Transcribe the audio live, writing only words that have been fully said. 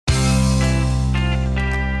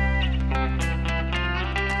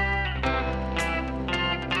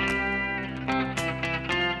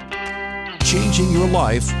changing your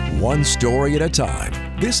life one story at a time.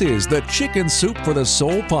 This is the Chicken Soup for the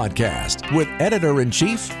Soul podcast with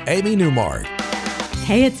Editor-in-Chief Amy Newmark.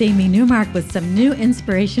 Hey, it's Amy Newmark with some new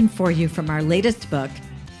inspiration for you from our latest book,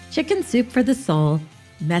 Chicken Soup for the Soul,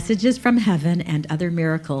 Messages from Heaven and Other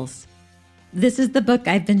Miracles. This is the book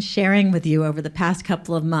I've been sharing with you over the past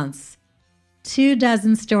couple of months.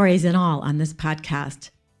 24 stories in all on this podcast,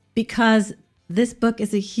 because this book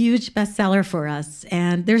is a huge bestseller for us,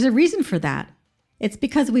 and there's a reason for that. It's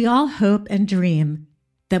because we all hope and dream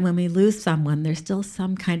that when we lose someone, there's still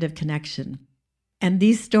some kind of connection. And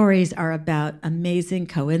these stories are about amazing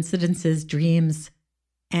coincidences, dreams,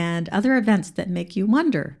 and other events that make you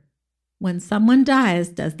wonder, when someone dies,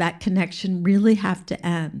 does that connection really have to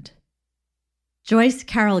end? Joyce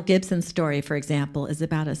Carol Gibson's story, for example, is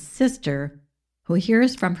about a sister who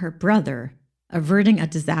hears from her brother averting a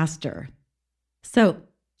disaster. So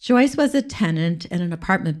Joyce was a tenant in an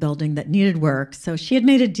apartment building that needed work, so she had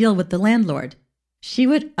made a deal with the landlord. She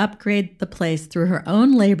would upgrade the place through her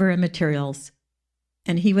own labor and materials,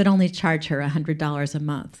 and he would only charge her $100 a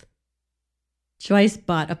month. Joyce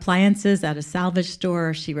bought appliances at a salvage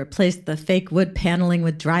store. She replaced the fake wood paneling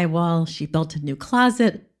with drywall. She built a new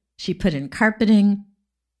closet. She put in carpeting.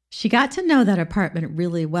 She got to know that apartment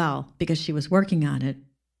really well because she was working on it.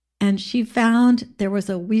 And she found there was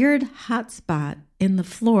a weird hot spot in the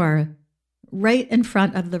floor right in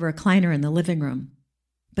front of the recliner in the living room.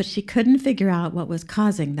 But she couldn't figure out what was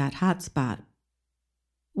causing that hot spot.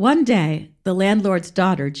 One day, the landlord's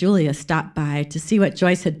daughter, Julia, stopped by to see what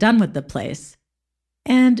Joyce had done with the place.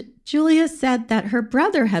 And Julia said that her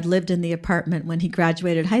brother had lived in the apartment when he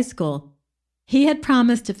graduated high school. He had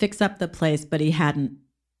promised to fix up the place, but he hadn't.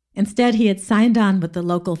 Instead, he had signed on with the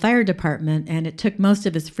local fire department, and it took most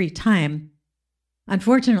of his free time.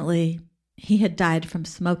 Unfortunately, he had died from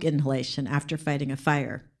smoke inhalation after fighting a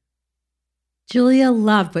fire. Julia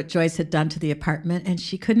loved what Joyce had done to the apartment, and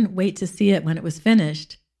she couldn't wait to see it when it was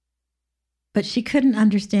finished. But she couldn't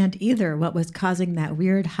understand either what was causing that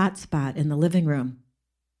weird hot spot in the living room.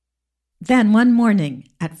 Then one morning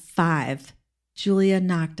at 5, Julia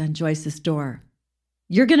knocked on Joyce's door.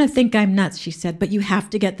 "You're going to think I'm nuts," she said, "but you have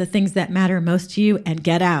to get the things that matter most to you and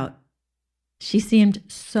get out." She seemed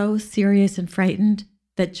so serious and frightened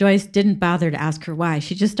that Joyce didn't bother to ask her why.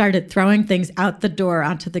 She just started throwing things out the door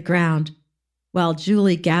onto the ground while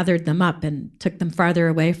Julie gathered them up and took them farther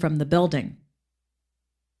away from the building.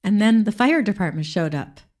 And then the fire department showed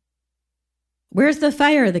up. "Where's the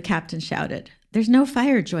fire?" the captain shouted. "There's no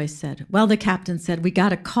fire," Joyce said. "Well," the captain said, "we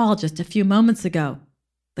got a call just a few moments ago.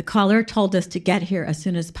 The caller told us to get here as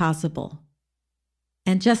soon as possible."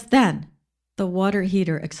 And just then, the water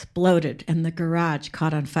heater exploded and the garage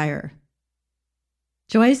caught on fire.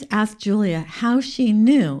 Joyce asked Julia how she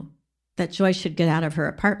knew that Joyce should get out of her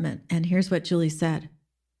apartment, and here's what Julie said.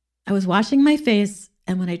 "I was washing my face,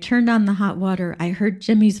 and when I turned on the hot water, I heard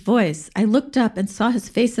Jimmy's voice. I looked up and saw his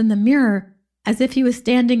face in the mirror as if he was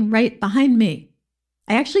standing right behind me.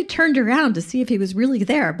 I actually turned around to see if he was really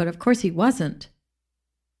there, but of course he wasn't."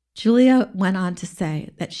 Julia went on to say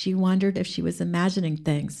that she wondered if she was imagining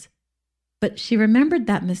things, but she remembered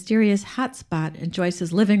that mysterious hot spot in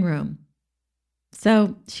Joyce's living room.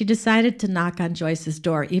 So she decided to knock on Joyce's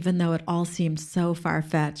door, even though it all seemed so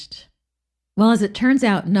far-fetched. Well, as it turns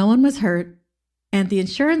out, no one was hurt, and the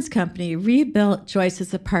insurance company rebuilt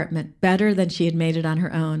Joyce's apartment better than she had made it on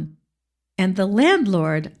her own. And the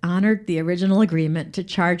landlord honored the original agreement to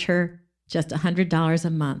charge her just $100 a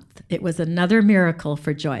month. It was another miracle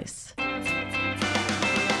for Joyce.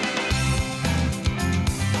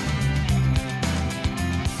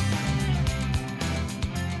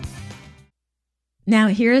 Now,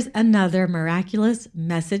 here's another miraculous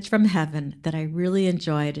message from heaven that I really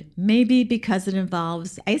enjoyed, maybe because it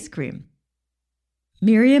involves ice cream.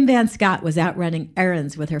 Miriam Van Scott was out running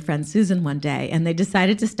errands with her friend Susan one day, and they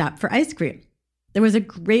decided to stop for ice cream. There was a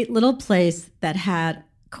great little place that had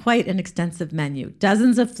quite an extensive menu,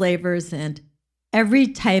 dozens of flavors, and every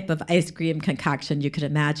type of ice cream concoction you could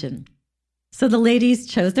imagine. So the ladies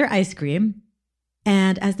chose their ice cream,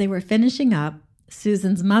 and as they were finishing up,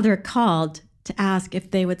 Susan's mother called to ask if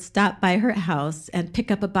they would stop by her house and pick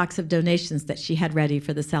up a box of donations that she had ready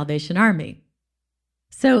for the Salvation Army.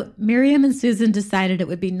 So Miriam and Susan decided it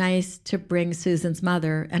would be nice to bring Susan's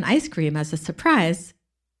mother an ice cream as a surprise,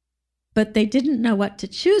 but they didn't know what to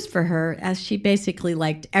choose for her, as she basically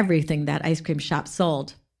liked everything that ice cream shop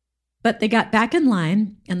sold. But they got back in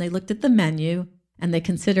line and they looked at the menu and they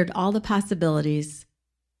considered all the possibilities.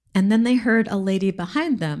 And then they heard a lady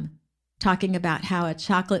behind them talking about how a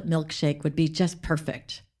chocolate milkshake would be just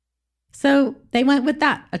perfect. So they went with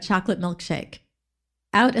that, a chocolate milkshake.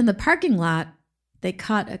 Out in the parking lot, they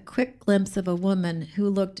caught a quick glimpse of a woman who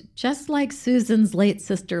looked just like Susan's late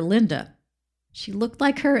sister, Linda. She looked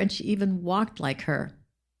like her and she even walked like her.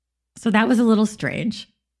 So that was a little strange.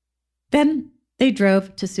 Then they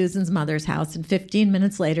drove to Susan's mother's house, and 15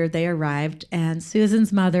 minutes later they arrived, and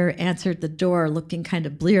Susan's mother answered the door looking kind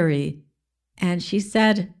of bleary, and she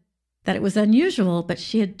said that it was unusual, but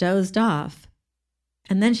she had dozed off.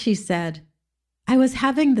 And then she said, "I was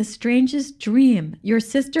having the strangest dream. Your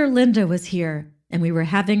sister Linda was here, and we were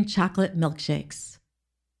having chocolate milkshakes."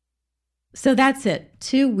 So that's it.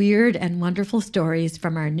 2 weird and wonderful stories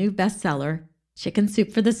from our new bestseller, Chicken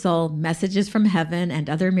Soup for the Soul, Messages from Heaven and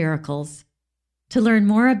Other Miracles. To learn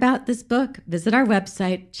more about this book, visit our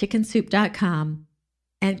website, chickensoup.com,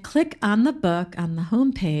 and click on the book on the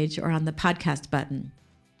homepage or on the podcast button.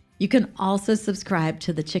 You can also subscribe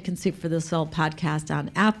to the Chicken Soup for the Soul podcast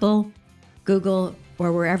on Apple, Google,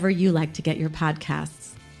 or wherever you like to get your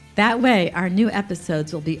podcasts. That way, our new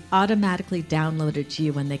episodes will be automatically downloaded to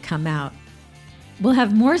you when they come out. We'll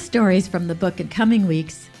have more stories from the book in coming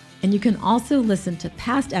weeks, and you can also listen to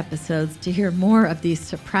past episodes to hear more of these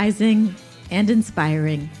surprising and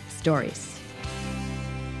inspiring stories.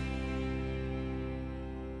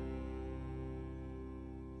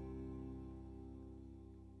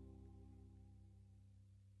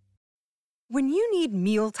 When you need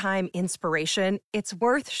mealtime inspiration, it's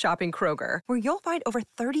worth shopping Kroger, where you'll find over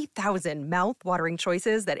 30,000 mouth-watering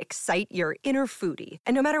choices that excite your inner foodie.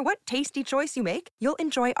 And no matter what tasty choice you make, you'll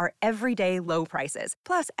enjoy our everyday low prices,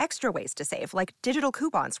 plus extra ways to save, like digital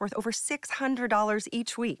coupons worth over $600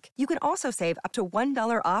 each week. You can also save up to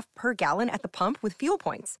 $1 off per gallon at the pump with fuel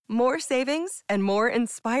points. More savings and more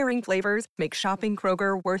inspiring flavors make shopping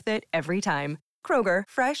Kroger worth it every time. Kroger,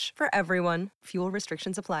 fresh for everyone. Fuel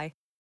restrictions apply.